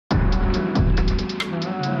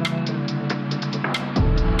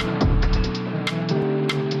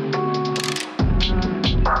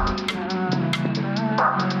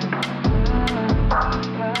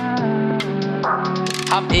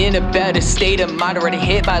I'm in a better state of mind, already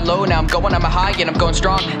hit my low. Now I'm going on my high and I'm going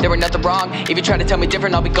strong. There ain't nothing wrong. If you try to tell me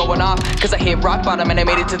different, I'll be going off. Cause I hit rock bottom and I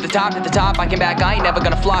made it to the top. At the top, I came back, I ain't never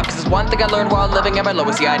gonna flop. Cause it's one thing I learned while living at my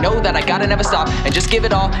lowest. Yeah, I know that I gotta never stop and just give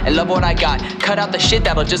it all and love what I got. Cut out the shit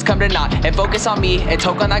that'll just come to naught and focus on me and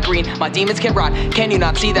toke on that green. My demons can rot. Can you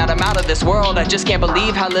not see that I'm out of this world? I just can't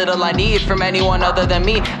believe how little I need from anyone other than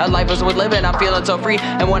me. A life was worth living, I'm feeling so free.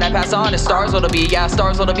 And when I pass on, it's stars what'll be. Yeah,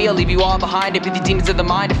 stars what'll be. I'll leave you all behind. It be the demons of the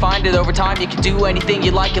mind to find it over time. You can do anything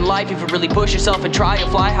you like in life if you really push yourself and try. You'll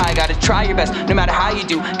fly high. Gotta try your best no matter how you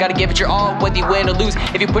do. Gotta give it your all whether you win or lose.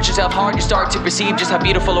 If you push yourself hard, you start to perceive just how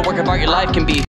beautiful a work of art your life can be.